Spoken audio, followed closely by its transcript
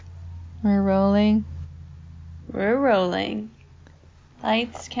We're rolling. We're rolling.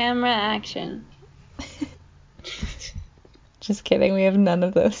 Lights, camera, action. Just kidding, we have none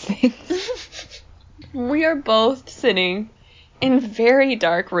of those things. We are both sitting in very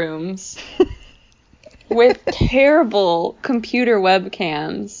dark rooms with terrible computer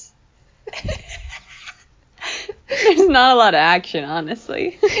webcams. There's not a lot of action,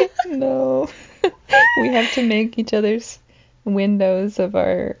 honestly. No. We have to make each other's windows of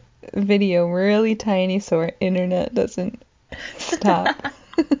our video really tiny so our internet doesn't stop.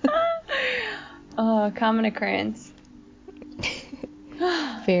 Oh, common occurrence.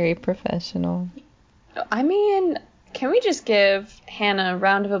 Very professional. I mean, can we just give Hannah a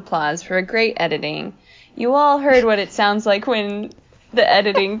round of applause for a great editing? You all heard what it sounds like when the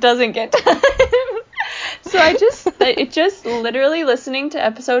editing doesn't get done. So it just literally listening to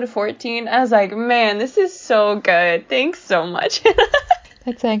episode 14, I was like, man, this is so good. Thanks so much.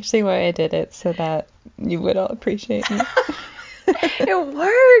 That's actually why I did it, so that you would all appreciate me. It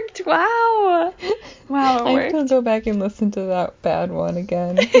worked. Wow. Wow, it worked. I have to go back and listen to that bad one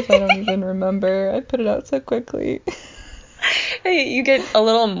again, because I don't even remember. I put it out so quickly. Hey, you get a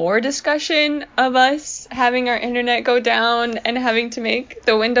little more discussion of us having our internet go down and having to make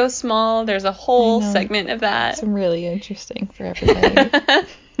the window small. There's a whole segment of that. It's really interesting for everybody.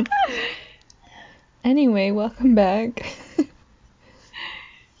 Anyway, welcome back.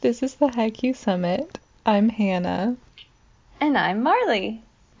 This is the Haikyuu Summit. I'm Hannah. And I'm Marley.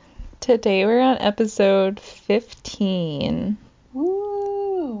 Today we're on episode 15.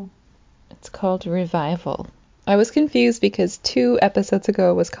 Woo! It's called Revival. I was confused because 2 episodes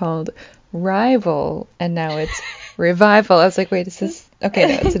ago it was called Rival, and now it's Revival. I was like, wait, is this... Okay,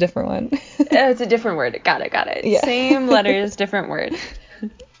 no, it's a different one. It's a different word. Got it. Yeah. Same letters, different word.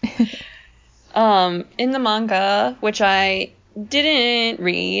 In the manga, which I didn't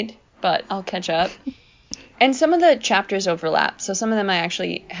read, but I'll catch up. And some of the chapters overlap, so some of them I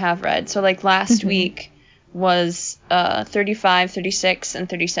actually have read. So like last week was 35, 36, and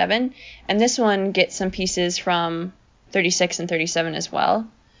 37. And this one gets some pieces from 36 and 37 as well.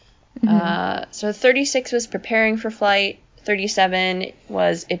 So 36 was preparing for flight. 37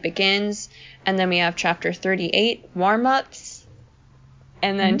 was it begins. And then we have chapter 38, warm-ups.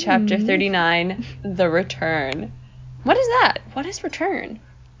 And then chapter 39, the return. What is that? What is return?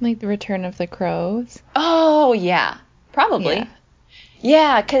 Like the return of the crows? Oh, yeah. Probably.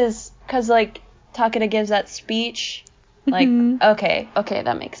 Yeah, cause like, Takeda gives that speech. Like, okay,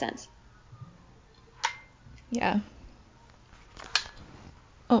 that makes sense. Yeah.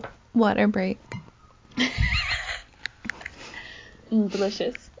 Oh, water break.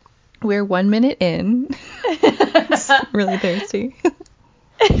 Delicious. We're 1 minute in. Really thirsty.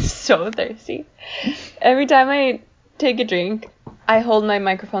 So thirsty. Every time I take a drink, I hold my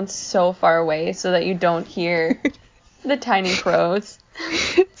microphone so far away so that you don't hear the tiny crows.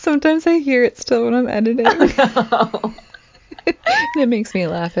 Sometimes I hear it still when I'm editing. Oh, no. It makes me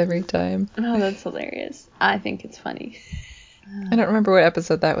laugh every time. Oh, that's hilarious. I think it's funny. I don't remember what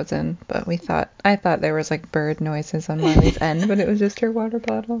episode that was in, but I thought there was like bird noises on Marley's end, but it was just her water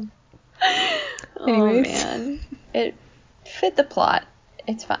bottle. Anyways. Oh, man. It fit the plot.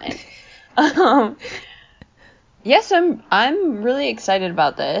 It's fine. Yes, I'm really excited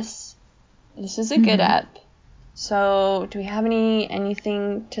about this. This is a good ep. So, do we have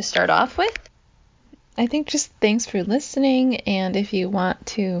anything to start off with? I think just thanks for listening, and if you want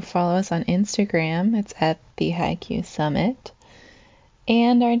to follow us on Instagram, it's at the Haikyuu Summit.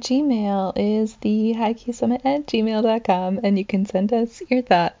 And our Gmail is the haikyuusummit@gmail.com, and you can send us your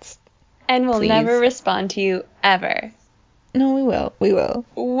thoughts. And we'll please. never respond to you ever. No, we will.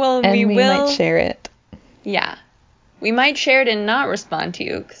 Well, and we will. Might share it. Yeah. We might share it and not respond to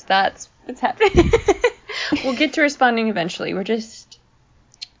you, because that's what's happening. We'll get to responding eventually. We're just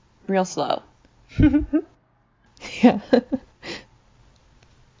real slow. Yeah. But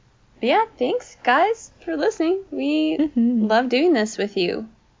yeah, thanks, guys, for listening. We love doing this with you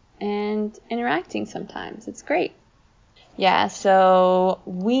and interacting sometimes. It's great. Yeah, so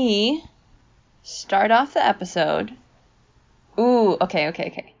we start off the episode. Ooh,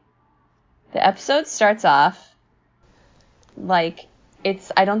 okay. The episode starts off like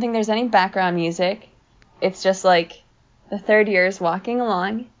I don't think there's any background music. It's just like the third years walking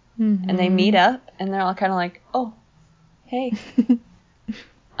along and they meet up and they're all kind of like, oh, hey.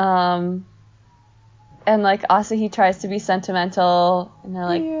 And like Asahi tries to be sentimental and they're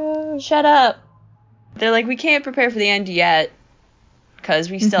like, shut up. They're like, we can't prepare for the end yet because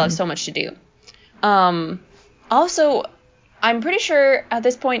we still have so much to do. Also, I'm pretty sure at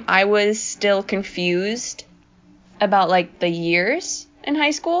this point I was still confused about like the years in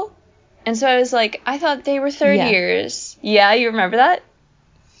high school And so I was like, I thought they were third Yeah. years. Yeah, you remember that?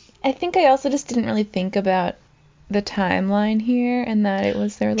 I think I also just didn't really think about the timeline here and that it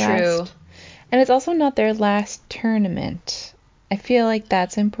was their True. last. And it's also not their last tournament. I feel like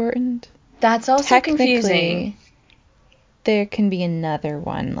that's important. That's also Technically, confusing. there can be another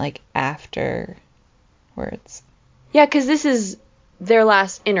one, like, afterwards. Yeah, because this is their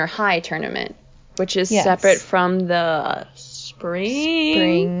last inner high tournament, which is Yes. separate from the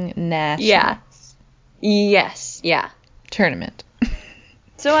Spring Nationals. Yeah. Yes. Yeah. Tournament.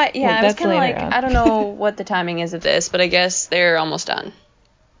 So I was that's kind of later like, on. I don't know what the timing is of this, but I guess they're almost done.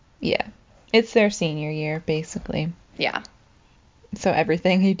 Yeah. It's their senior year, basically. Yeah. So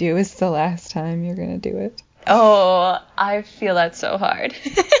everything you do is the last time you're going to do it. Oh, I feel that so hard.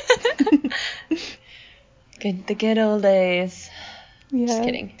 The good old days. Yeah. Just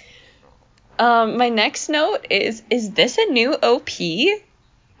kidding. My next note is this a new OP?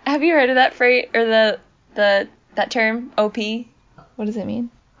 Have you heard of that phrase or that term, OP? What does it mean?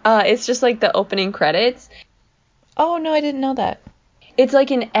 It's just like the opening credits. Oh, no, I didn't know that. It's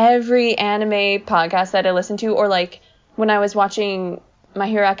like in every anime podcast that I listen to, or like when I was watching My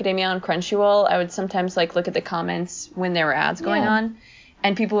Hero Academia on Crunchyroll, I would sometimes like look at the comments when there were ads going on,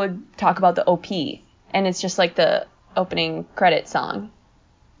 and people would talk about the OP, and it's just like the opening credit song.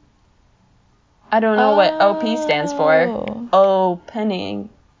 I don't know what OP stands for. Opening.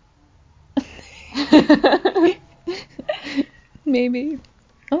 Maybe.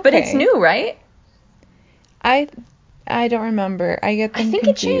 Okay. But it's new, right? I don't remember. I get them I think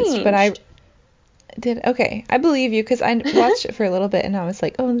confused. it But I changed. did. Okay, I believe you because I watched it for a little bit and I was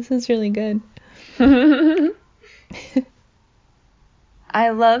like, oh, this is really good. I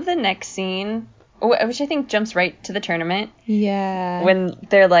love the next scene, which I think jumps right to the tournament. Yeah. When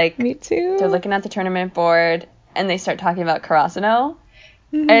they're like, Me too. they're looking at the tournament board and they start talking about Karasuno.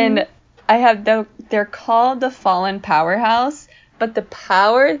 Mhm. And I have they're called the Fallen Powerhouse, but the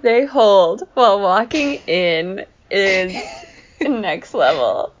power they hold while walking in is next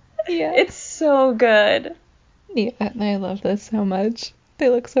level. Yeah. It's so good. Yeah, I love this so much. They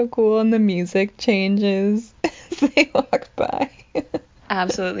look so cool and the music changes as they walk by.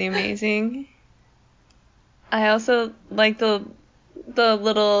 Absolutely amazing. I also like the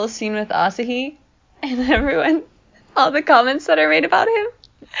little scene with Asahi and everyone, all the comments that are made about him.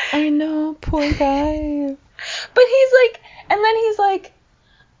 I know, poor guy. But he's like,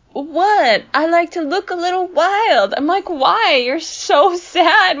 what? I like to look a little wild. I'm like, why? You're so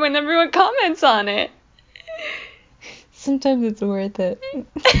sad when everyone comments on it. Sometimes it's worth it.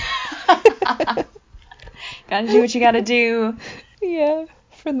 Gotta do what you gotta do. Yeah,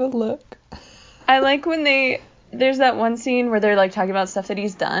 for the look. I like when there's that one scene where they're like talking about stuff that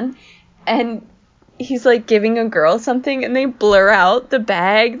he's done, and he's like giving a girl something and they blur out the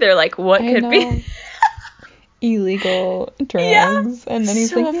bag. They're like, what I could know. be? Illegal drugs. Yeah, And then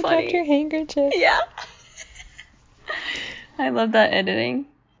he's so like, you funny. dropped your handkerchief. Yeah. I love that editing.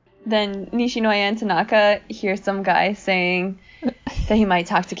 Then Nishinoya and Tanaka hear some guy saying that he might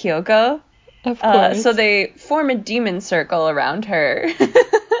talk to Kyoko. Of course. So they form a demon circle around her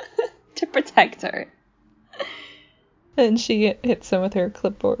to protect her. And she hits him with her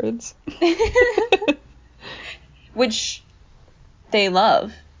clipboards. Which they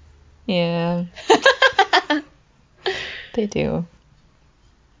love. Yeah. They do.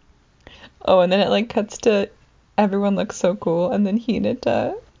 Oh, and then it like cuts to everyone looks so cool, and then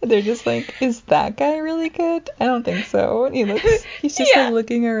Hinata, they're just like, is that guy really good? I don't think so. And he's just like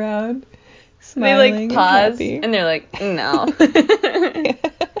looking around, smiling they like pause and happy. and they're like, no. Yeah.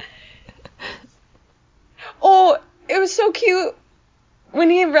 Oh, it was so cute when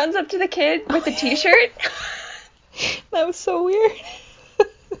he runs up to the kid with the t-shirt. That was so weird.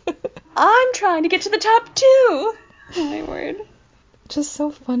 I'm trying to get to the top too. Oh my word. Just so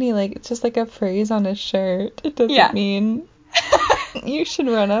funny, like it's just like a phrase on his shirt. It doesn't mean you should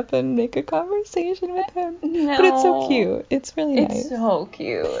run up and make a conversation with him. No. But it's so cute. It's really nice. It's so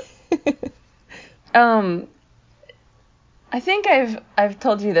cute. I think I've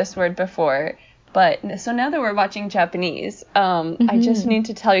told you this word before, but so now that we're watching Japanese, I just need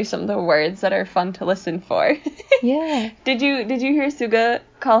to tell you some of the words that are fun to listen for. Yeah. Did you hear Suga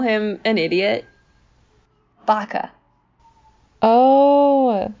call him an idiot? Baka.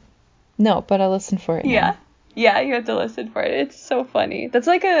 Oh. No, but I'll listen for it now. Yeah, you have to listen for it. It's so funny. That's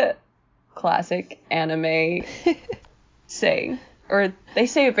like a classic anime saying. Or they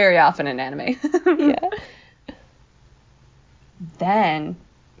say it very often in anime. Yeah. Then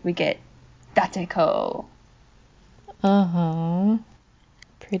we get Dateko. Uh-huh.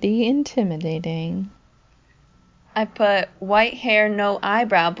 Pretty intimidating. I put white hair, no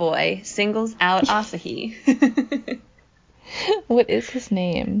eyebrow boy singles out Asahi. What is his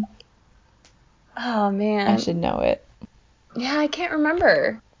name? Oh, man. I should know it. Yeah, I can't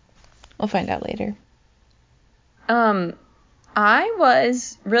remember. We'll find out later. I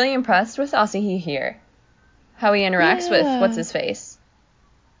was really impressed with Asahi here. How he interacts with what's-his-face.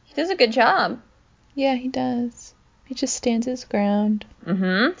 He does a good job. Yeah, he does. He just stands his ground.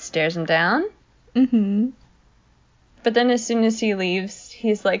 Mm-hmm. Stares him down. Mm-hmm. But then as soon as he leaves,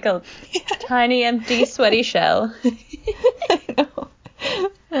 he's like a tiny, empty, sweaty shell. I know.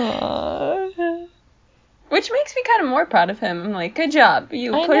 Aww. Which makes me kind of more proud of him. I'm like, good job.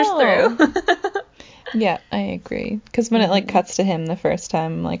 You I pushed know. through. Yeah, I agree. Because when it like cuts to him the first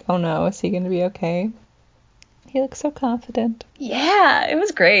time, I'm like, oh no, is he going to be okay? He looks so confident. Yeah, it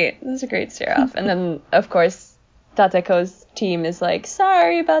was great. It was a great stare-off. And then, of course, Tateko's team is like,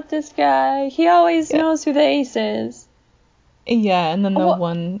 sorry about this guy. He always knows who the ace is. Yeah, and then the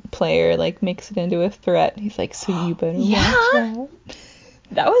one player like makes it into a threat. He's like, so you better watch out.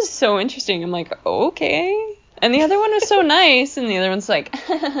 That was so interesting. I'm like, okay. And the other one was so nice, and the other one's like,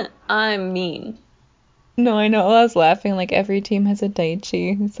 I'm mean. No, I know. I was laughing. Like, every team has a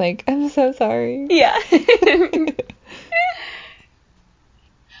Daichi. It's like, I'm so sorry. Yeah.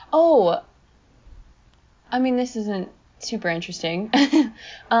 Oh, I mean, this isn't super interesting.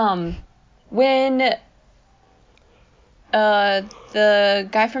 When the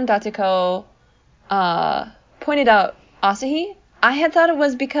guy from Dateko pointed out Asahi, I had thought it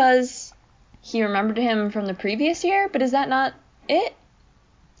was because he remembered him from the previous year, but is that not it?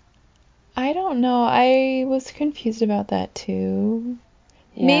 I don't know. I was confused about that too.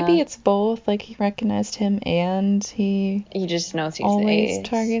 Yeah. Maybe it's both. Like, he recognized him and he just knows he's always the ace.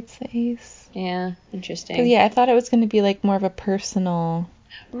 targets the ace. Yeah, interesting. Because, yeah, I thought it was going to be, like, more of a personal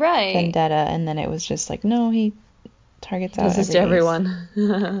right. vendetta, and then it was just like, no, he targets out This is to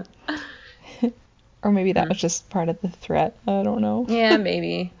everyone. Or maybe that was just part of the threat. I don't know. Yeah,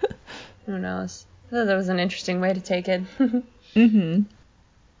 maybe. Who knows? That was an interesting way to take it. Mm-hmm.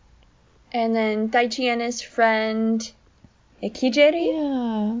 And then Daichi and his friend Ikijeri?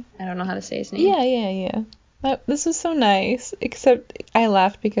 Yeah. I don't know how to say his name. Yeah. This was so nice. Except I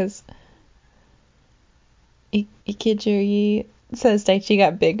laughed because Ikijeri says Daichi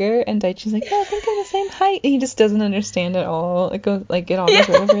got bigger, and Daichi's like, I think I'm the same height. And he just doesn't understand at all. It all goes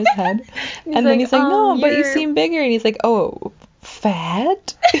over his head. And then he's like, no, but you seem bigger. And he's like, oh,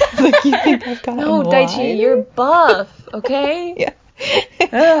 fat? Like, you think I've gotten No, wide? Daichi, you're buff, okay? Yeah.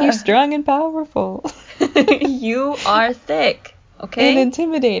 You're strong and powerful. You are thick, okay? And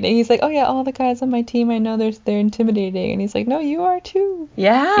intimidating. He's like, oh yeah, all the guys on my team, I know they're intimidating. And he's like, no, you are too.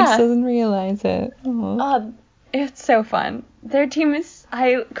 Yeah. He just doesn't realize it. It's so fun. Their team is...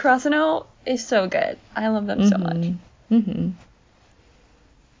 Karasuno is so good. I love them so much. Mm-hmm.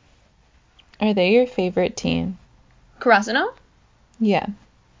 Are they your favorite team? Karasuno? Yeah.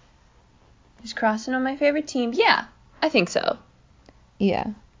 Is Karasuno my favorite team? Yeah, I think so. Yeah.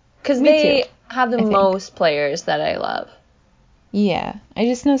 Because they have the most players that I love. Yeah. I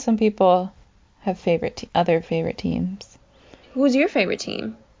just know some people have other favorite teams. Who's your favorite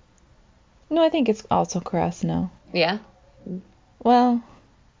team? No, I think it's also Karasuno. Yeah? Well,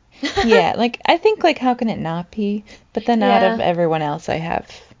 yeah. Like, I think, like, how can it not be? But then out of everyone else I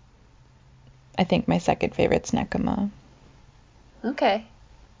think my second favorite's Nekoma. Okay.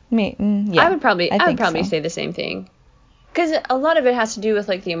 Yeah. I would probably so. say the same thing. Because a lot of it has to do with,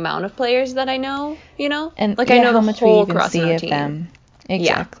 like, the amount of players that I know, you know? And, like, I know how the much whole we even see Karasuno of team. them.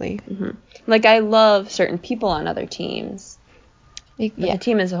 Exactly. Yeah. Mm-hmm. Like, I love certain people on other teams. But the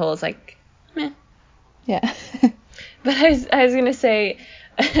team as a whole is like, meh. Yeah. But I was going to say,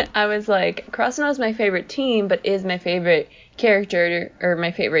 I was like, Karasuno is my favorite team, but is my favorite character or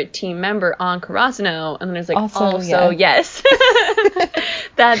my favorite team member on Karasuno? And then I was like, also yes.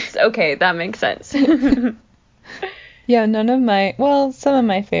 That's okay. That makes sense. Yeah, some of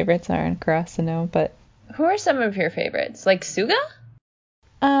my favorites are in Karasuno, but... Who are some of your favorites? Like Suga?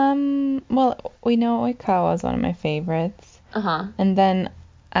 Well, we know Oikawa is one of my favorites. Uh-huh. And then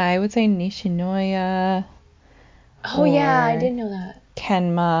I would say Nishinoya. Oh, yeah, I didn't know that.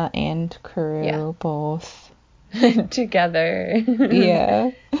 Kenma and Kuru, both. Together. Yeah.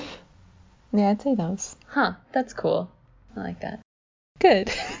 Yeah, I'd say those. Huh, that's cool. I like that.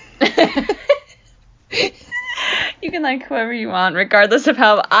 Good. You can like whoever you want, regardless of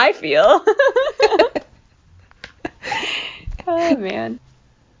how I feel. Oh, man.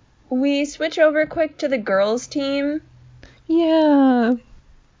 We switch over quick to the girls' team. Yeah.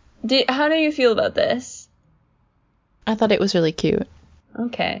 How do you feel about this? I thought it was really cute.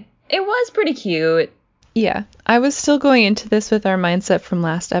 Okay. It was pretty cute. Yeah, I was still going into this with our mindset from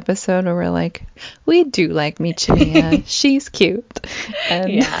last episode where we're like, we do like Michinya. She's cute.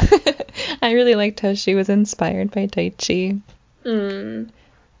 And Yeah. I really liked how she was inspired by Daichi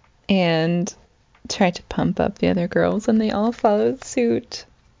and tried to pump up the other girls, and they all followed suit.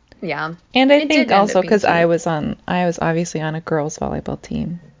 Yeah. And I It think did end also up being because I cute. was obviously on a girls volleyball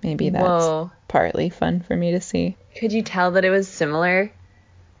team. Maybe that's Whoa. partly fun for me to see. Could you tell that it was similar?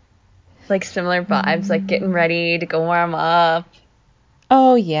 Like similar vibes, like getting ready to go warm up.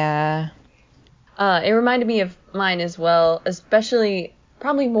 Oh, yeah. It reminded me of mine as well, especially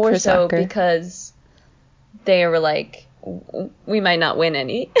probably more For so soccer. because they were like, we might not win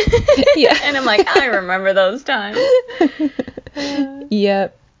any. Yeah. And I'm like, I remember those times.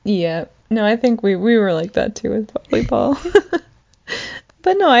 Yep. No, I think we were like that too with volleyball.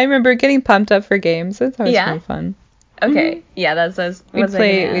 But no, I remember getting pumped up for games. That's always Yeah? kind of fun. Okay, yeah, that's what I was gonna We'd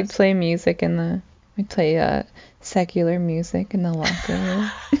ask. play music we'd play secular music in the locker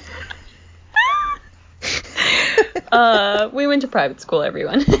room. We went to private school,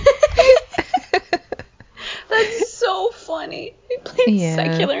 everyone. That's so funny. We played Yeah.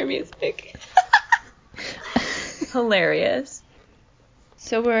 secular music. Hilarious.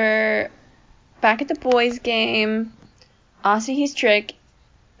 So we're back at the boys' game. Asahi's trick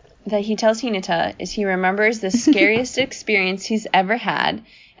that he tells Hinata is he remembers the scariest experience he's ever had,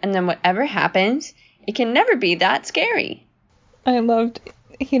 and then whatever happens, it can never be that scary. I loved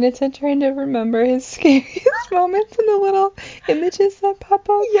Hinata trying to remember his scariest moments and the little images that pop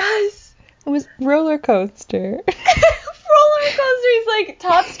up. Yes! It was roller coaster. Roller coaster. He's like,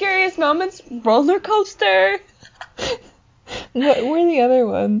 top scariest moments, roller coaster. What were the other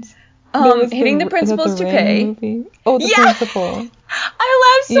ones? Hitting the principal's Ring toupee. movie? Oh, the Yeah! principal.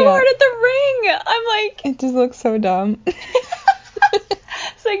 I laughed so Yeah. hard at the ring. I'm like, It just looks so dumb.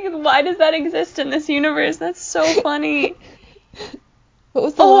 it's like, why does that exist in this universe? That's so funny. What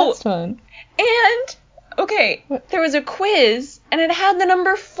was the last one? And, okay, What? there was a quiz, and it had the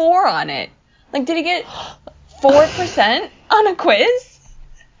number 4 on it. Like, did he get 4% on a quiz?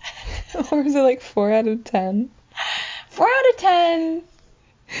 Or was it like 4 out of 10? 4 out of 10.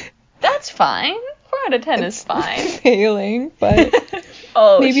 That's fine. 4 out of 10 is fine. Failing, but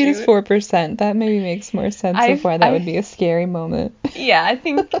maybe it is 4%. That maybe makes more sense of why that would be a scary moment. Yeah, I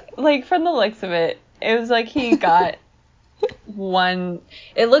think, like, from the looks of it, it was like he got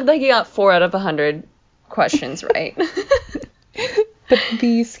it looked like he got 4 out of 100 questions right. But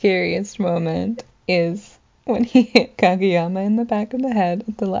the scariest moment is when he hit Kageyama in the back of the head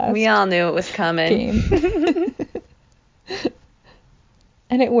at the last We all knew it was coming. game.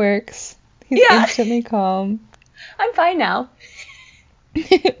 And it works. He's instantly calm. I'm fine now.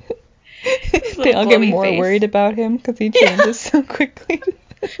 They all get more worried about him because he changes so quickly.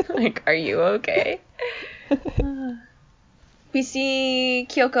 Like, are you okay? We see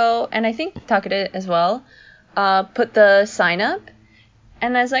Kyoko, and I think Takeda as well, put the sign up.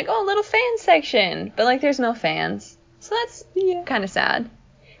 And I was like, oh, little fan section. But, like, there's no fans. So that's kind of sad.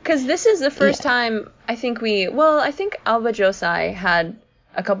 Because this is the first time I think I think Alba Josai had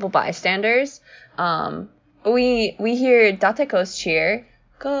a couple bystanders. But we hear Dateko's cheer.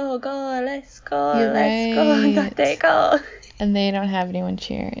 Go, go, let's go, You're let's go, right. Dateko. And they don't have anyone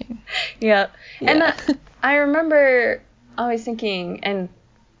cheering. Yep. Yeah. And I remember always thinking, and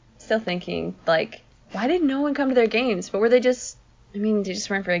still thinking, like, why did no one come to their games? But were they just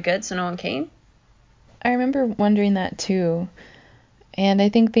weren't very good, so no one came? I remember wondering that too. And I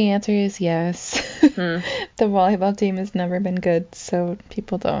think the answer is yes. The volleyball team has never been good, so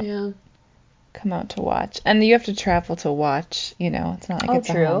people don't come out to watch. And you have to travel to watch, it's not like it's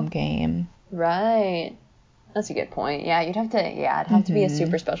a home game. Right. That's a good point. Yeah, it'd have to be a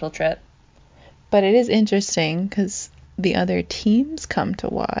super special trip. But it is interesting because the other teams come to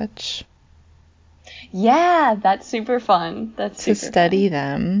watch. Yeah, that's super fun. To study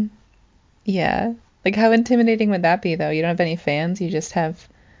them. Yeah. Like, how intimidating would that be, though? You don't have any fans, you just have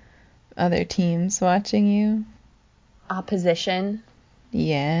other teams watching you. Opposition.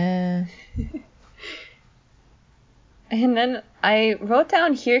 Yeah. And then I wrote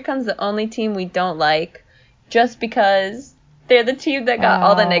down, here comes the only team we don't like, just because they're the team that got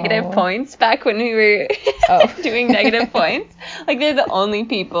all the negative points back when we were doing negative points. Like, they're the only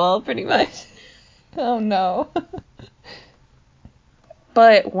people, pretty much. Oh, no.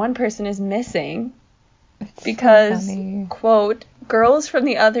 But one person is missing. Because, so quote, girls from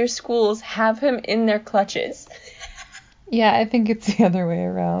the other schools have him in their clutches. Yeah, I think it's the other way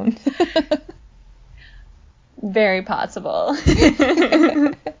around. Very possible.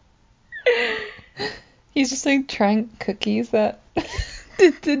 He's just like trying cookies that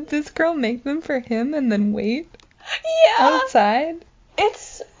Did this girl make them for him and then wait Yeah. outside?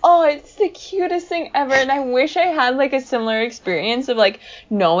 It's the cutest thing ever, and I wish I had like a similar experience of like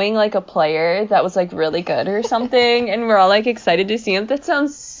knowing like a player that was like really good or something, and we're all like excited to see him. That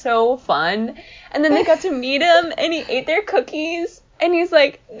sounds so fun. And then they got to meet him, and he ate their cookies, and he's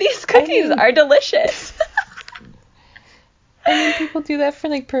like, "These cookies are delicious." I mean, people do that for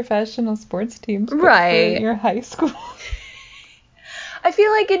like professional sports teams, but Right. for your high school. I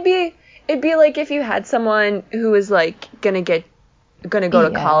feel like it'd be like if you had someone who was like gonna go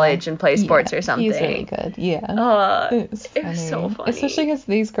to college and play sports or something. He's really good. Yeah. It was so funny. Especially because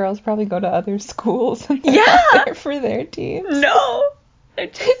these girls probably go to other schools and they're not there for their teams. No, they're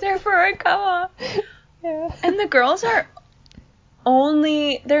just there for a come up. Yeah. And the girls are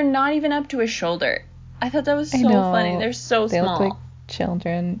they're not even up to a shoulder. I thought that was so funny. They're so they small. They look like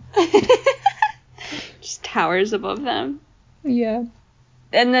children. Just towers above them. Yeah.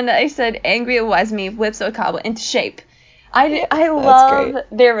 And then I said, angry Wasmi whips Okawa into shape. I love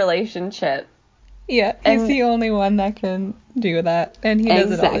their relationship. Yeah, he's the only one that can do that, and he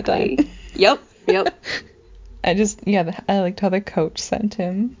does it all the time. Yep. I liked how the coach sent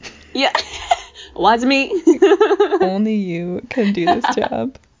him. Yeah. Wasmi. Only you can do this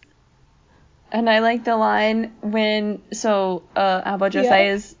job. And I like the line when, Abo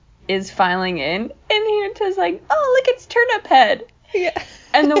Josai is filing in, and Hinata's like, oh, look, it's Turnip Head. Yeah.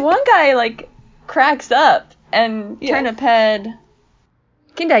 And the one guy, like, cracks up, and Turnip Head,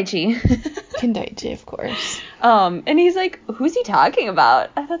 Kindaichi. Kindaichi, of course. And he's like, who's he talking about?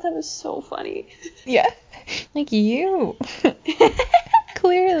 I thought that was so funny. Yeah. Like you.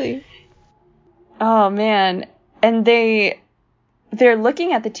 Clearly. Oh, man. And they're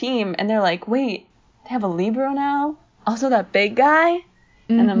looking at the team, and they're like, wait, they have a libero now? Also that big guy?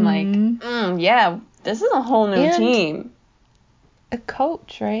 Mm-hmm. And I'm like, yeah, this is a whole new team. A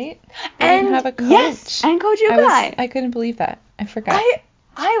coach, right? And have a coach. Yes, and Coach Yukai. I couldn't believe that. I forgot.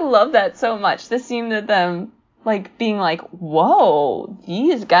 I love that so much. This scene of them like being like, whoa,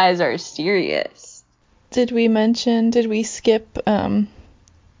 these guys are serious. Did we skip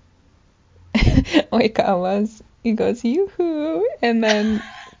Oikawa's? He goes, yoo-hoo, and then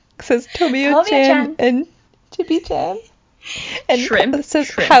says Tobiyo-chan and Chibi-chan. And Shrimp says,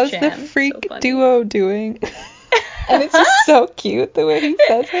 Shrimp how's Chan. the freak So duo doing? And it's just so cute the way he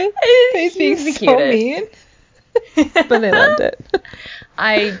says it. He's being so mean. But I loved it.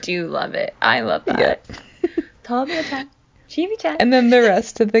 I do love it. I love that. Yeah. Tobiyo-chan, Chibi-chan. And then the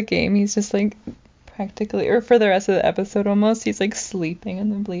rest of the game, he's just like practically, or for the rest of the episode almost, he's like sleeping in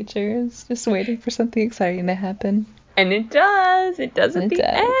the bleachers, just waiting for something exciting to happen. And it does. It does at the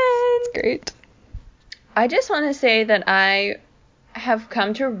end. It's great. I just want to say that I have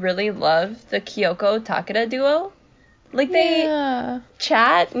come to really love the Kyoko-Takeda duo. Like, they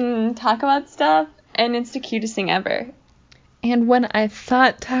chat and talk about stuff, and it's the cutest thing ever. And when I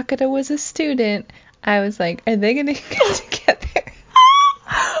thought Takeda was a student, I was like, are they going to get together?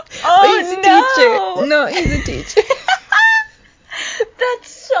 Oh, he's a teacher. No, he's a teacher. That's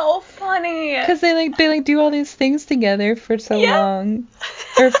so funny. Because they do all these things together for so long.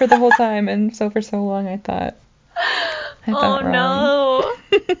 Or for the whole time, and so for so long I thought wrong. No.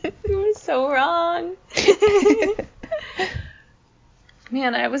 You were so wrong.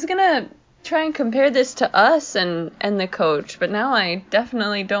 Man, I was gonna try and compare this to Us and the coach, but now I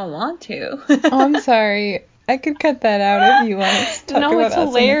definitely don't want to. Oh, I'm sorry. I could cut that out if you want to talk about it's Us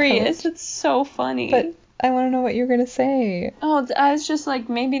hilarious. And the coach. It's so funny. But I want to know what you're gonna say. Oh, I was just like,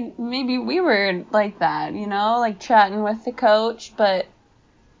 maybe we were like that, like chatting with the coach, but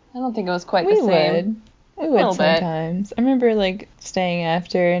I don't think it was quite the same. We would sometimes. I remember like staying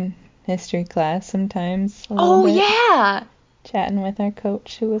after in history class sometimes. A little bit. Yeah. Chatting with our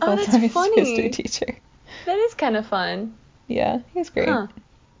coach, who was also our history teacher. That is kind of fun. Yeah, he's great. Huh.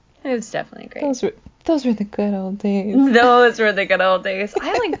 It was definitely great. Those were the good old days. Those were the good old days.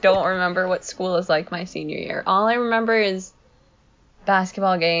 I don't remember what school is like my senior year. All I remember is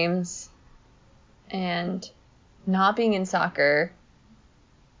basketball games and not being in soccer.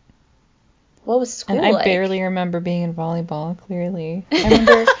 What was school like? And I barely remember being in volleyball, clearly. I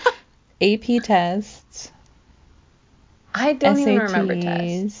remember AP tests. I don't SATs. even remember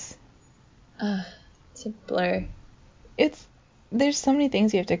tests. It's a blur. There's so many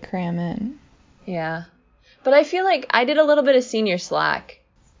things you have to cram in. Yeah. But I feel like I did a little bit of senior slack.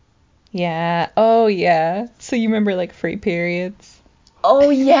 Yeah. Oh, yeah. So you remember, like, free periods? Oh,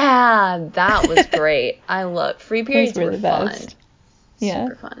 yeah. That was great. I love free periods. Those were the best. Fun. Yeah.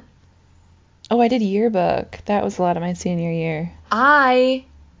 Super fun. Oh, I did yearbook. That was a lot of my senior year. I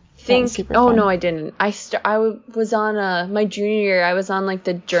That was super Oh, fun. no, I didn't. Was on my junior year. I was on like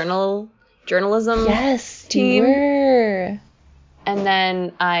the journalism Yes, team. you were. And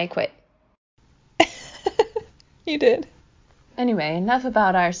then I quit. You did. Anyway, enough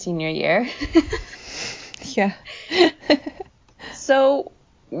about our senior year. Yeah. So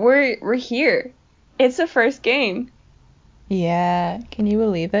we're here. It's the first game. Yeah. Can you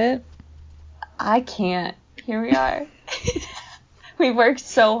believe it? I can't. Here we are. We worked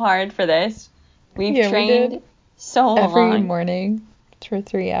so hard for this. We've trained we did. so Every long. morning for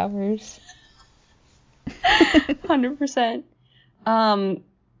 3 hours. 100%.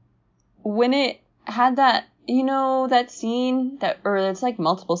 When it had that, that scene or it's like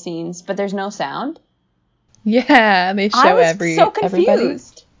multiple scenes, but there's no sound. Yeah, they show I was so confused. everybody.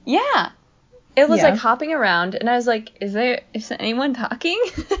 Yeah. It was like hopping around, and I was like, is anyone talking?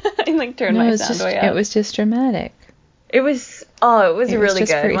 I like turned my sound way up. It was just dramatic. It was really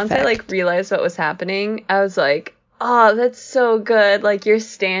good. Once I like realized what was happening, I was like, oh, that's so good. Like you're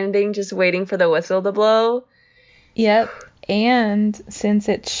standing just waiting for the whistle to blow. Yep. And since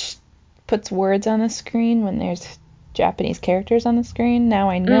it puts words on the screen when there's Japanese characters on the screen, now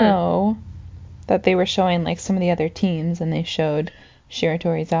I know that they were showing like some of the other teams, and they showed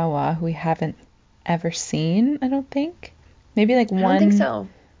Shiratorizawa, who we haven't ever seen, I don't think. Maybe like one. I don't think so.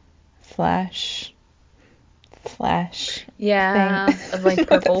 Flash yeah, thing. of like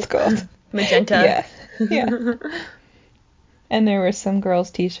purple, That's called. magenta. Yeah. And there were some girls'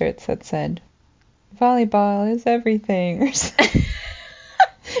 t-shirts that said, "Volleyball is everything," or something.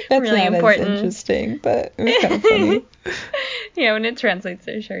 That's really not important. as interesting, but it was kind of funny. Yeah, when it translates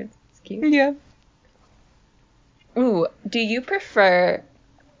their shirts, it's cute. Yeah. Ooh, do you prefer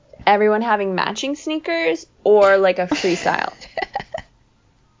everyone having matching sneakers or like a freestyle?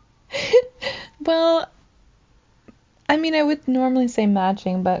 Well, I mean, I would normally say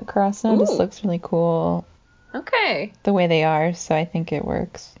matching, but Karasuno just looks really cool. Okay. The way they are, so I think it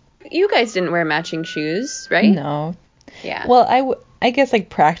works. You guys didn't wear matching shoes, right? No. Yeah. Well, I guess like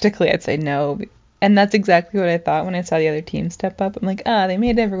practically I'd say no. And that's exactly what I thought when I saw the other team step up. I'm like, they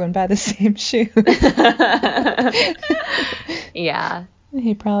made everyone buy the same shoes. Yeah.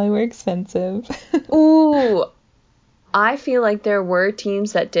 They probably were expensive. Ooh. I feel like there were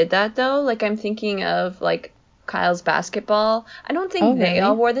teams that did that, though. Like, I'm thinking of, like, Kyle's basketball. I don't think they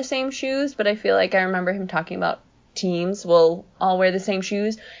all wore the same shoes, but I feel like I remember him talking about teams will all wear the same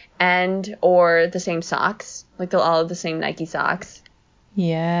shoes or the same socks. Like, they'll all have the same Nike socks.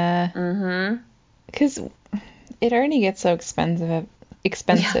 Yeah. Mm-hmm. Because it already gets so expensive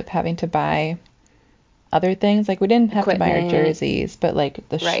having to buy other things. Like, we didn't have to buy our jerseys, but, like,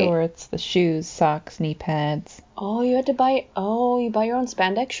 the shorts, the shoes, socks, knee pads. Oh, you buy your own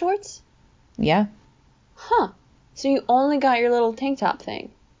spandex shorts? Yeah. Huh. So you only got your little tank top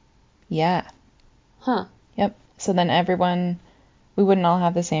thing? Yeah. Huh. Yep. So then we wouldn't all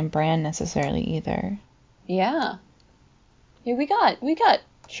have the same brand necessarily either. Yeah. Yeah, we got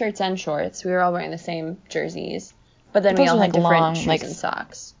shirts and shorts. We were all wearing the same jerseys. But then we all had different shoes and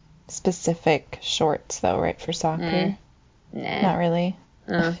socks. Specific shorts, though, right, for soccer? Nah. Not really.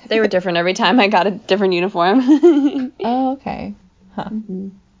 They were different every time I got a different uniform. Oh, okay. Huh. Mm-hmm.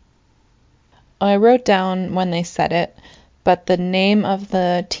 I wrote down when they said it, but the name of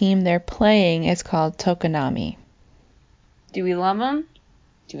the team they're playing is called Tokonami. Do we love them?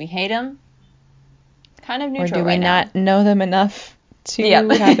 Do we hate them? Kind of neutral right now. Or do we not know them enough to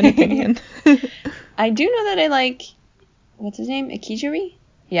have an opinion? I do know that I like... What's his name? Ikijiri?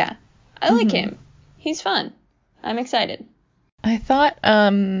 Yeah. I like him. He's fun. I'm excited. I thought,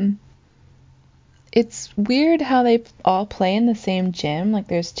 it's weird how they all play in the same gym. Like,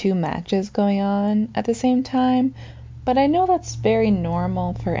 there's 2 matches going on at the same time. But I know that's very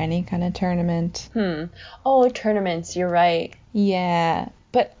normal for any kind of tournament. Oh, tournaments. You're right. Yeah.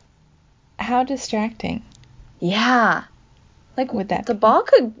 But how distracting. Yeah. Like, would that the ball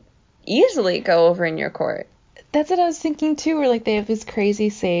could easily go over in your court. That's what I was thinking, too, where, like, they have these crazy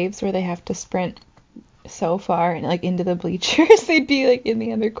saves where they have to sprint so far and, like, into the bleachers. They'd be, like, in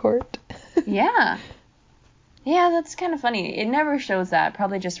the other court. Yeah. Yeah, that's kind of funny. It never shows that,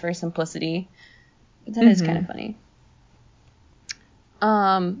 probably just for simplicity. But that is kind of funny.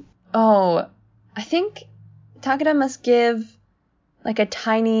 I think Takeda must give, like, a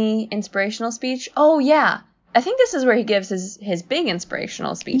tiny inspirational speech. Oh, yeah. I think this is where he gives his big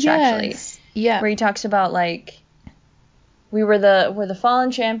inspirational speech, actually. Yeah. Where he talks about, like, we're the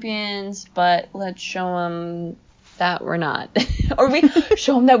fallen champions, but let's show them that we're not. Or we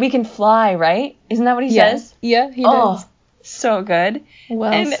show them that we can fly, right? Isn't that what he says? Yeah, he does. Oh, so good.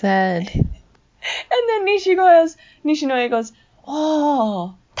 Well said. And then Nishinoya goes,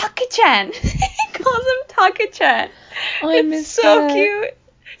 oh, Take-chan. He calls him Take-chan. Oh, I missed so that. cute.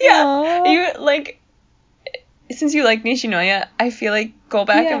 Yeah. Aww. You, like, since you like Nishinoya, I feel like go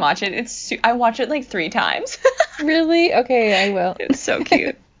back Yeah. and watch it. I watch it like 3 times. Really? Okay, I will. It's so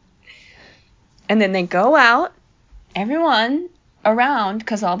cute. And then they go out. Everyone around,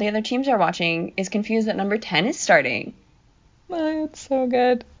 because all the other teams are watching, is confused that number 10 is starting. Oh, it's so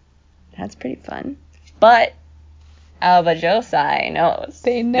good. That's pretty fun. But Alba Josai knows.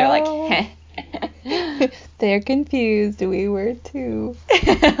 They know. They're like, heh. They're confused. We were too.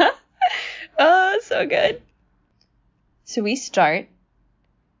 Oh, so good. So we start.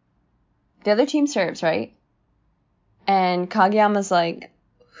 The other team serves, right? And Kageyama's like,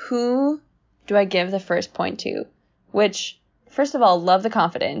 who do I give the first point to? Which, first of all, love the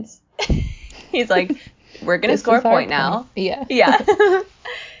confidence. He's like, we're going to score a point now. Yeah. Yeah.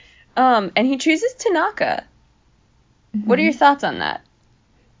 And he chooses Tanaka. Mm-hmm. What are your thoughts on that?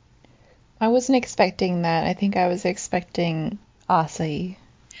 I wasn't expecting that. I think I was expecting Asahi.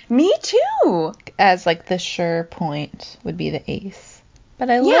 Me too. As like the sure point would be the ace. But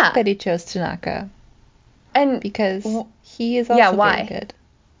I like that he chose Tanaka. And because he is also very good.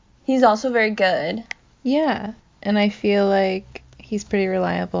 He's also very good. Yeah. And I feel like he's pretty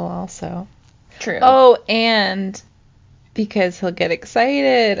reliable also. True. Oh, and because he'll get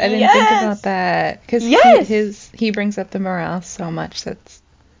excited. I didn't think about that. Because he brings up the morale so much. That's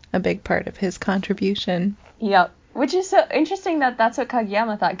a big part of his contribution. Yep. Which is so interesting that that's what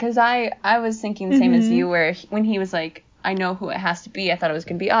Kageyama thought. Because I was thinking the same as you, where when he was like, I know who it has to be, I thought it was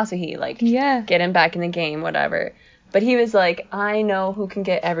going to be Asahi. Like, get him back in the game, whatever. But he was like, I know who can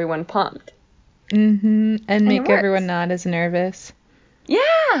get everyone pumped. Mm-hmm. And make everyone not as nervous.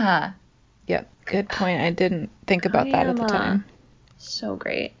 Yeah. Yep. Good point. I didn't think about that at the time. So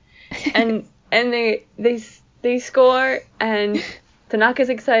great. And they score, and Tanaka's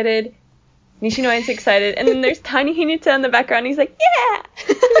excited, Nishinoya's excited, and then there's Tiny Hinata in the background. He's like, yeah!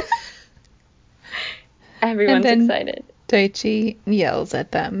 Everyone's excited. Daichi yells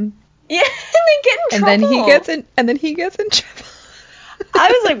at them. Yeah, and they get in trouble. And then he gets in trouble. I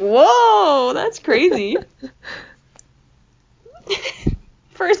was like, whoa, that's crazy.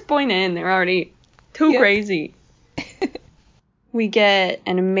 First point in, they're already too crazy. We get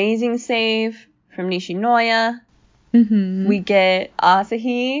an amazing save from Nishinoya. Mm-hmm. We get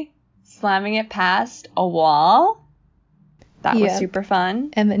Asahi slamming it past a wall. That was super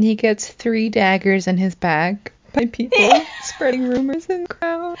fun. And then he gets 3 daggers in his bag by people spreading rumors in the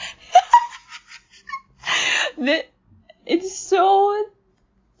crowd. It's so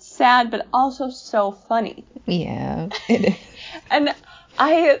sad, but also so funny. Yeah, it is. And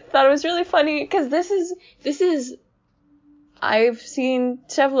I thought it was really funny because this is I've seen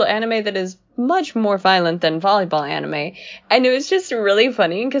several anime that is much more violent than volleyball anime, and it was just really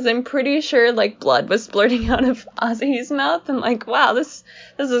funny because I'm pretty sure like blood was splurting out of Asahi's mouth, and like, wow, this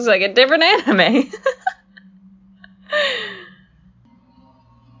looks like a different anime.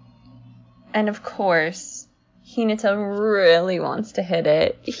 And of course, Hinata really wants to hit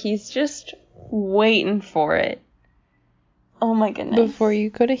it. He's just waiting for it. Oh my goodness. Before you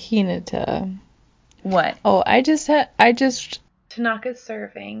go to Hinata. What? Oh, Tanaka's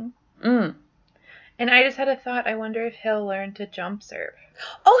serving. And I just had a thought, I wonder if he'll learn to jump serve.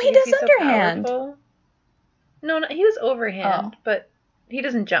 Oh, he does underhand. So no, he does overhand, but he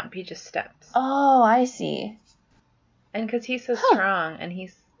doesn't jump, he just steps. Oh, I see. And because he's so strong, and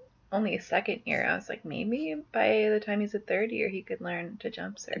he's only a second year, I was like, maybe by the time he's a third year, he could learn to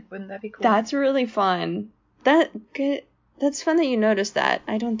jump serve. Wouldn't that be cool? That's really fun. That's fun that you noticed that.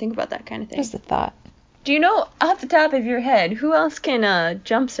 I don't think about that kind of thing. Just a thought. Do you know, off the top of your head, who else can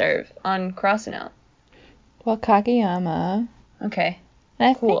jump serve on Karasuno? Well, Kageyama. Okay. And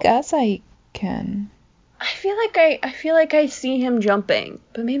I think Asahi can. I feel like I see him jumping,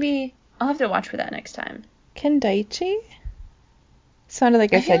 but maybe I'll have to watch for that next time. Kendaichi? Sounded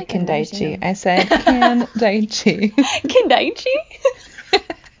like I said Kendaichi. I said Kendaichi. Kendaichi?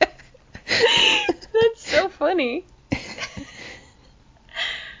 That's so funny.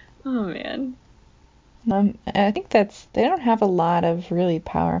 Oh, man. I think they don't have a lot of really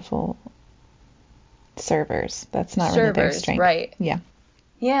powerful servers. That's not really their strength. Right. Yeah.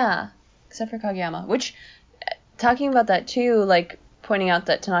 Yeah. Except for Kageyama. Which, talking about that too, like, pointing out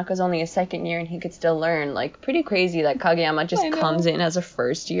that Tanaka's only a second year and he could still learn, like, pretty crazy that Kageyama just comes in as a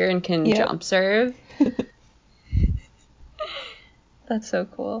first year and can jump serve. That's so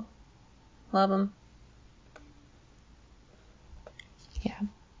cool. Love him. Yeah.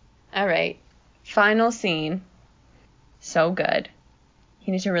 All right. Final scene. So good.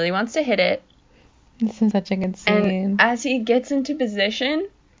 Hinata really wants to hit it. This is such a good scene. And as he gets into position,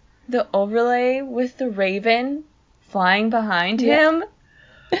 the overlay with the raven flying behind him,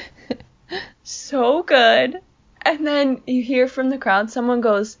 so good. And then you hear from the crowd, someone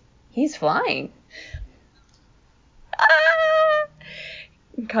goes, "He's flying." Ah!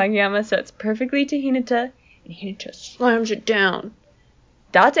 And Kageyama sets perfectly to Hinata, and Hinata slams it down.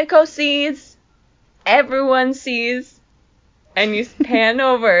 Dateko sees, everyone sees, and you pan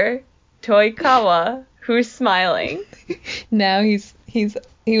over to Oikawa, who's smiling. Now he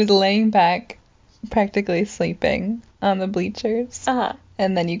was laying back, practically sleeping on the bleachers. Uh-huh.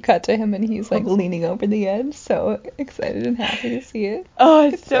 And then you cut to him and he's like leaning over the edge, so excited and happy to see it. Oh,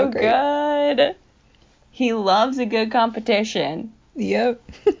 it's so great. good. He loves a good competition. Yep.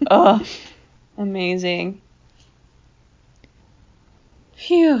 Oh, amazing.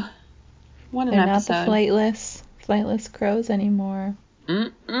 Phew. What an They're episode. not the flightless crows anymore. Mm-mm.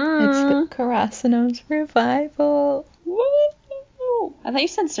 It's the Karasuno's revival. Woo! I thought you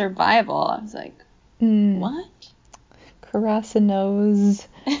said survival. I was like, what? Karasuno's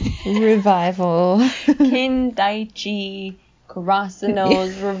revival. Kindaichi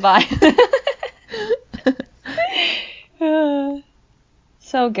Karasuno's revival.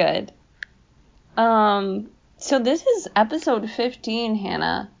 So good. So this is episode 15,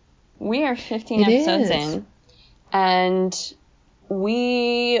 Hannah. We are 15 episodes in, and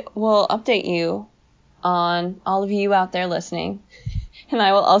we will update you on all of you out there listening, and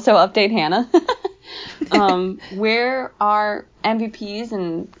I will also update Hannah. Where our MVPs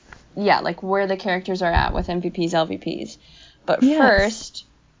and like where the characters are at with MVPs, LVPs. But first,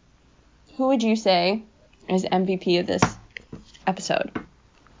 who would you say is MVP of this episode?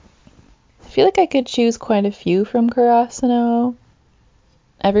 I feel like I could choose quite a few from Karasuno.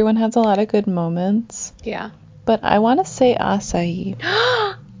 Everyone has a lot of good moments. Yeah. But I want to say Asahi.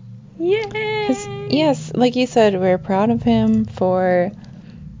 Yay! Yes, like you said, we're proud of him for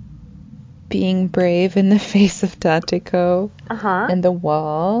being brave in the face of Tateko and the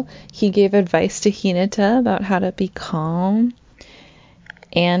wall. He gave advice to Hinata about how to be calm.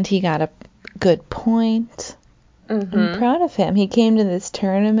 And he got a good point. I'm proud of him. He came to this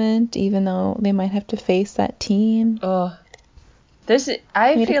tournament even though they might have to face that team. Oh.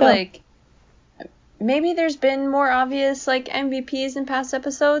 I feel like maybe there's been more obvious like MVPs in past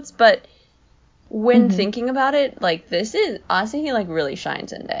episodes, but when thinking about it, like this is Asahi like really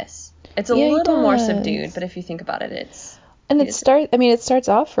shines in this. It's a little more subdued, but if you think about it, it starts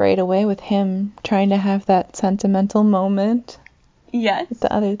off right away with him trying to have that sentimental moment. Yes. With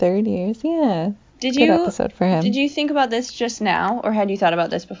the other third years. Yeah. Good episode for him. Did you think about this just now, or had you thought about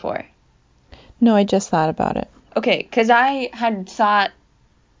this before? No, I just thought about it. Okay, because I had thought,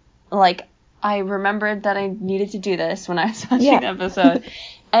 like, I remembered that I needed to do this when I was watching the episode.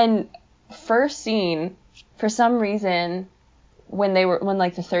 And first scene, for some reason, when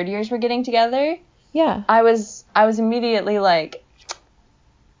like the third years were getting together, I was immediately like,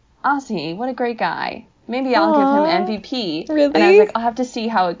 Aussie, what a great guy. Maybe I'll give him MVP. Really? And I was like, I'll have to see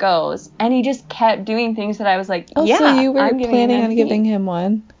how it goes. And he just kept doing things that I was like, so you were planning on giving him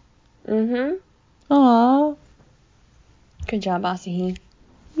one? Mm-hmm. Aww. Good job, Asahi.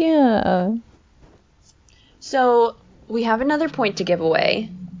 Yeah. So, we have another point to give away.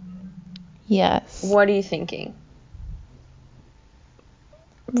 Yes. What are you thinking?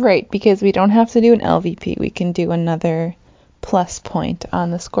 Right, because we don't have to do an LVP. We can do another plus point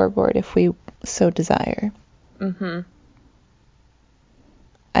on the scoreboard if we so desire. Mm-hmm.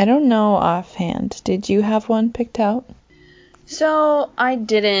 I don't know offhand. Did you have one picked out? So, I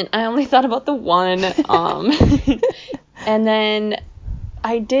didn't. I only thought about the one. And then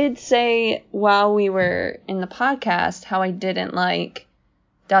I did say while we were in the podcast how I didn't like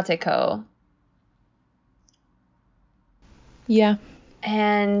Dateko. Yeah.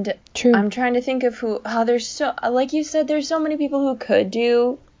 And True. I'm trying to think of how there's so, like you said, there's so many people who could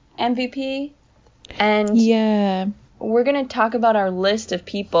do MVP. And we're going to talk about our list of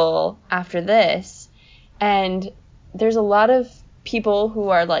people after this. And there's a lot of people who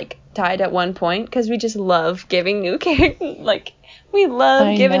are like tied at one point because we just love giving new characters. Like, we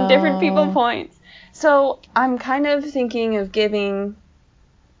love giving different people points. So I'm kind of thinking of giving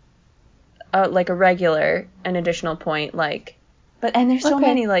like a regular an additional point, like. And there's so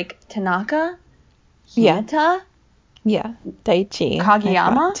many, like, Tanaka, Hinata, Daichi,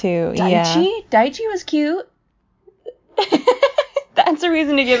 Kageyama, too. Daichi was cute. That's a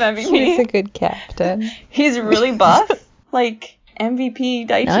reason to give MVP. He's a good captain. He's really buff, like MVP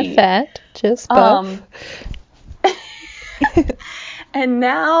Daichi. Not fat, just buff. And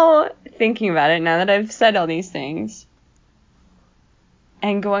now, thinking about it, now that I've said all these things,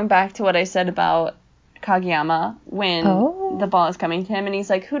 and going back to what I said about Kageyama, when the ball is coming to him, and he's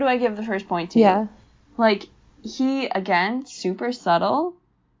like, who do I give the first point to? Yeah. Like, he, again, super subtle,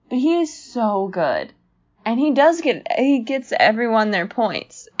 but he is so good. And he gets everyone their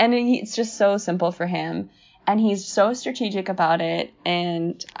points. And it's just so simple for him. And he's so strategic about it,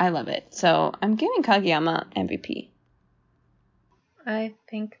 and I love it. So I'm giving Kageyama MVP. I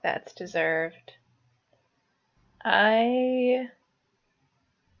think that's deserved. I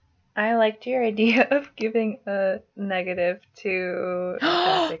liked your idea of giving a negative to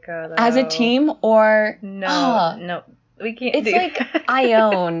Jessica, though. As a team, or... No. We can't it's do like that.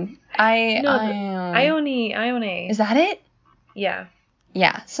 Ione. Ione. Is that it? Yeah.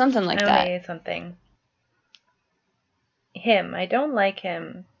 Yeah, something like that. Ione something. Him. I don't like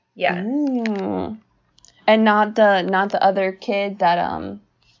him. Yeah. Ooh. And not the other kid that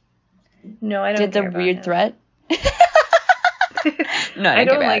No, I don't did the care about weird him. threat. No, I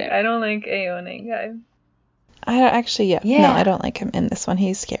don't care about him. I don't like Ione guy. Yeah. No, I don't like him in this one.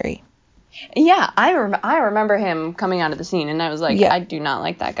 He's scary. Yeah, I remember him coming out of the scene, and I was like, Yeah. I do not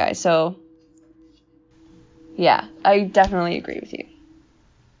like that guy. So, yeah, I definitely agree with you.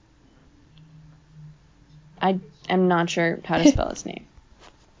 I am not sure how to spell his name.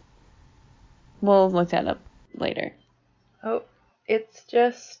 We'll look that up later. Oh, it's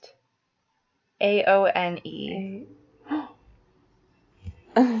just Aone.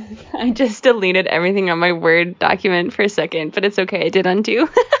 I just deleted everything on my Word document for a second, but it's okay. I did undo.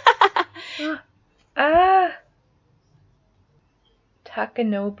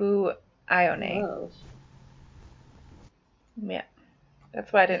 Takanobu Ione. Oh. Yeah.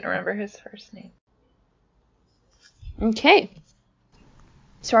 That's why I didn't remember his first name. Okay.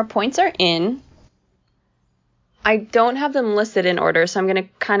 So our points are in. I don't have them listed in order, so I'm going to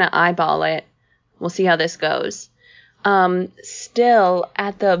kind of eyeball it. We'll see how this goes. Still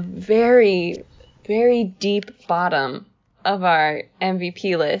at the very, very deep bottom of our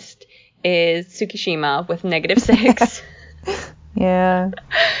MVP list is Tsukishima with -6. Yeah.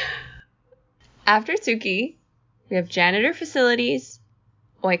 After Tsuki, we have Janitor Facilities,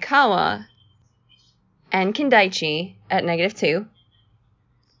 Oikawa, and Kindaichi at -2.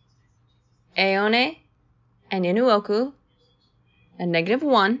 Aone and Inuoku at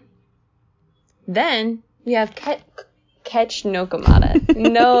 -1. Then we have Coach Nekomata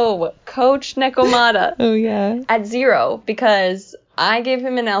Oh, yeah. at 0, because I gave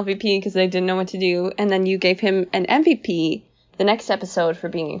him an LVP because I didn't know what to do, and then you gave him an MVP the next episode for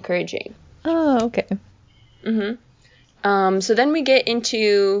being encouraging. Oh, okay. So then we get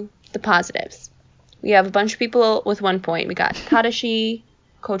into the positives. We have a bunch of people with 1 point. We got Tadashi,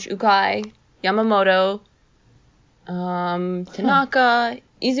 Coach Ukai, Yamamoto, Tanaka,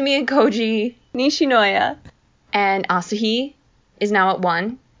 Izumi and Koji, Nishinoya, and Asahi is now at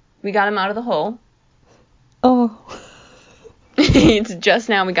 1. We got him out of the hole. Oh. It's just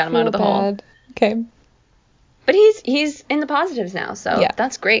now we got him out of the hole. Okay. But he's in the positives now, so Yeah.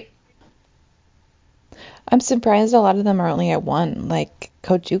 that's great. I'm surprised a lot of them are only at 1, like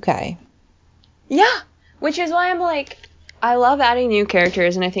Coach Ukai. Yeah, which is why I'm like, I love adding new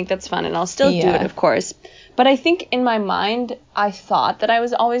characters, and I think that's fun, and I'll still do it, of course. But I think in my mind, I thought that I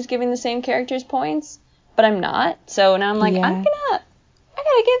was always giving the same characters points, but I'm not. So now I'm like, I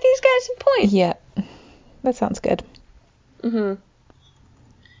gotta give these guys some points. Yeah, that sounds good.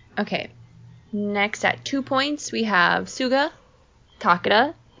 Okay, next at 2 points, we have Suga,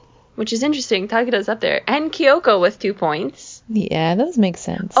 Takeda, which is interesting. Takeda's up there, and Kyoko with 2 points. Yeah, those make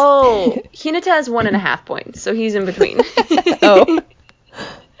sense. Oh, Hinata has 1.5 points, so he's in between. Oh.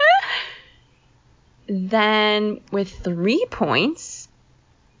 Then with 3 points,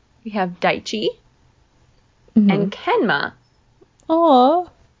 we have Daichi and Kenma. Aw.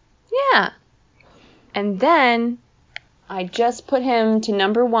 Yeah. And then I just put him to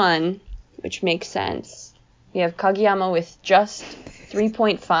number 1, which makes sense. We have Kageyama with just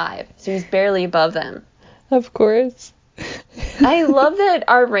 3.5, so he's barely above them. Of course. I love that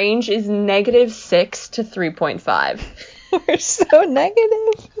our range is -6 to 3.5. We're so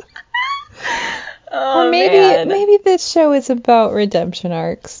negative. Oh, or maybe this show is about redemption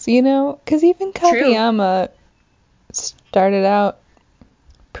arcs, you know? Because even Kageyama started out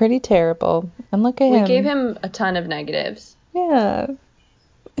pretty terrible. And look at him. We gave him a ton of negatives. Yeah.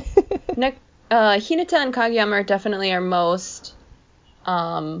 Hinata and Kageyama are definitely our most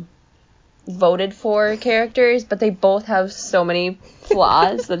voted for characters, but they both have so many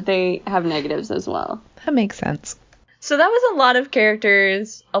flaws that they have negatives as well. That makes sense. So that was a lot of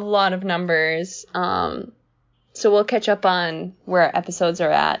characters, a lot of numbers. So we'll catch up on where our episodes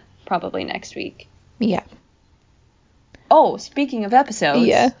are at probably next week. Yeah. Oh, speaking of episodes.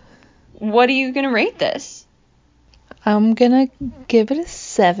 Yeah. What are you going to rate this? I'm gonna give it a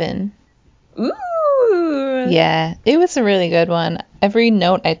 7. Ooh. Yeah, it was a really good one. Every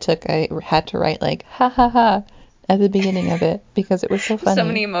note I took, I had to write like ha ha ha at the beginning of it because it was so funny. So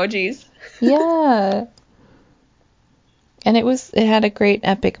many emojis. Yeah. And it had a great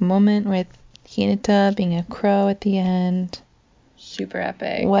epic moment with Hinata being a crow at the end. Super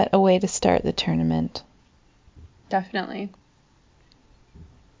epic. What a way to start the tournament. Definitely.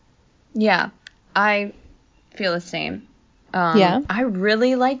 Yeah, I feel the same. Yeah. I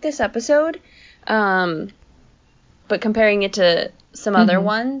really like this episode. But comparing it to some other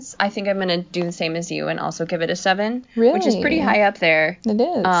ones, I think I'm going to do the same as you and also give it a 7. Really? Which is pretty high up there. It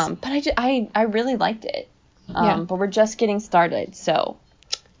is. But I really liked it. Yeah. But we're just getting started, so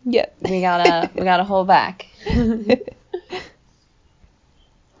Yep. we gotta hold back.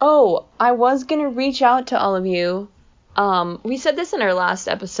 Oh, I was gonna reach out to all of you. We said this in our last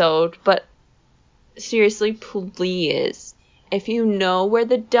episode, but seriously, please, if you know where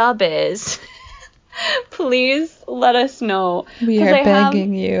the dub is, please let us know. We are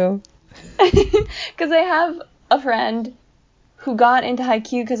begging you. Because I have a friend who got into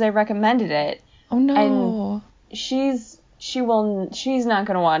Haikyuu because I recommended it. Oh no. And she's not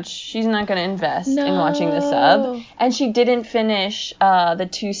gonna watch. She's not gonna invest in watching the sub. And she didn't finish the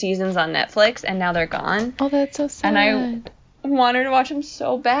 2 seasons on Netflix, and now they're gone. Oh, that's so sad. And I want her to watch them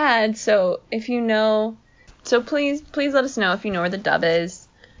so bad. So if you know, please let us know if you know where the dub is.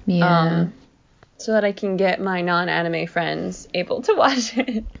 Yeah. So that I can get my non-anime friends able to watch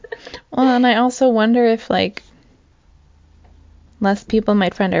it. Well, and I also wonder if like less people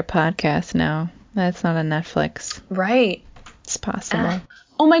might find our podcast now. That's not on Netflix. Right. It's possible.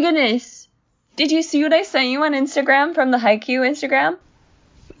 Oh my goodness. Did you see what I sent you on Instagram from the Haikyuu Instagram?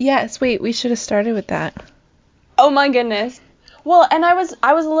 Yes, wait, we should have started with that. Oh my goodness. Well, and I was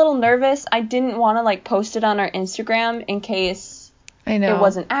a little nervous. I didn't want to like post it on our Instagram in case I know. it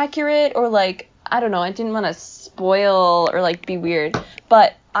wasn't accurate or like I don't know, I didn't want to spoil or like be weird.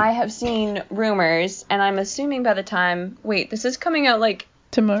 But I have seen rumors and I'm assuming by the time this is coming out like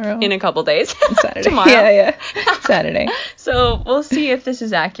tomorrow. In a couple days. Saturday. Tomorrow. Yeah. Saturday. So we'll see if this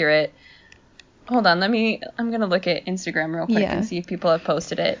is accurate. Hold on, I'm going to look at Instagram real quick and see if people have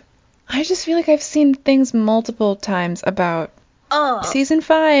posted it. I just feel like I've seen things multiple times about season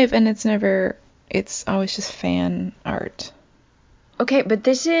 5 and it's always just fan art. Okay, but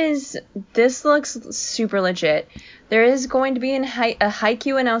this looks super legit. There is going to be a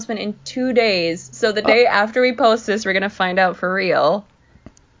Haikyuu announcement in 2 days. So the day after we post this, we're going to find out for real.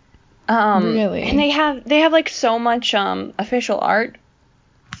 Really? And they have like so much official art.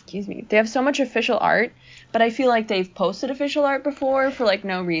 Excuse me. They have so much official art, but I feel like they've posted official art before for like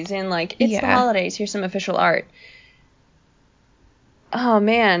no reason. Like it's the holidays, here's some official art. Oh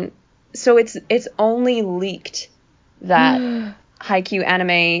man. So it's only leaked that Haikyuu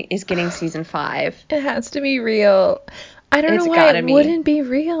anime is getting season 5. It has to be real. I don't know why it wouldn't be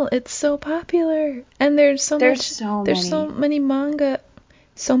real. It's so popular. And there's so many manga.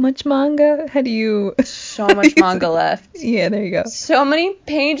 So much manga. How do you... So much manga left. Yeah, there you go. So many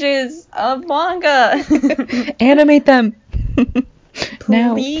pages of manga. Animate them.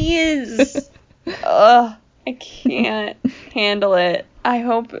 Please. Ugh, I can't handle it.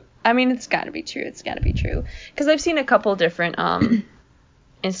 It's got to be true. It's got to be true. Because I've seen a couple different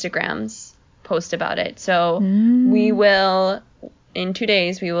Instagrams post about it. So we will, in 2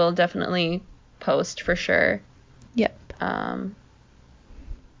 days, we will definitely post for sure. Yep.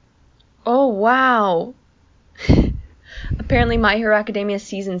 Oh, wow. Apparently My Hero Academia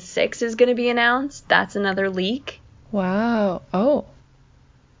Season 6 is going to be announced. That's another leak. Wow. Oh.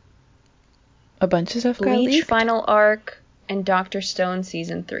 A bunch of stuff got leaked? Bleach Final Arc and Dr. Stone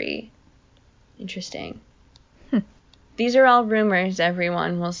Season 3. Interesting. These are all rumors,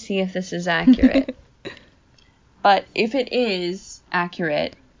 everyone. We'll see if this is accurate. But if it is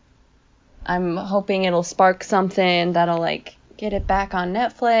accurate, I'm hoping it'll spark something that'll, like, get it back on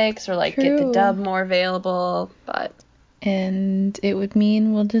Netflix or, like, get the dub more available. And it would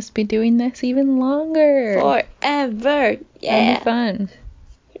mean we'll just be doing this even longer. Forever. Yeah. It'll be fun.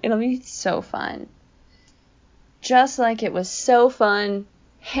 It'll be so fun. Just like it was so fun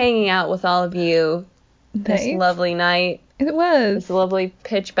hanging out with all of you this lovely night. It was. This lovely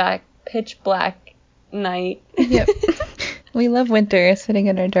pitch black night. Yep. We love winter, sitting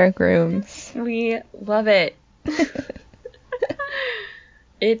in our dark rooms. We love it.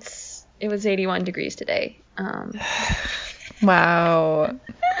 It was 81 degrees today. Wow.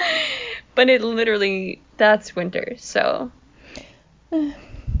 But it literally, that's winter, so.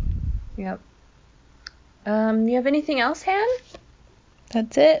 Yep. You have anything else, Han?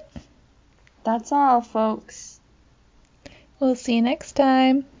 That's it. That's all, folks. We'll see you next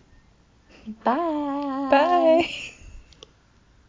time. Bye. Bye.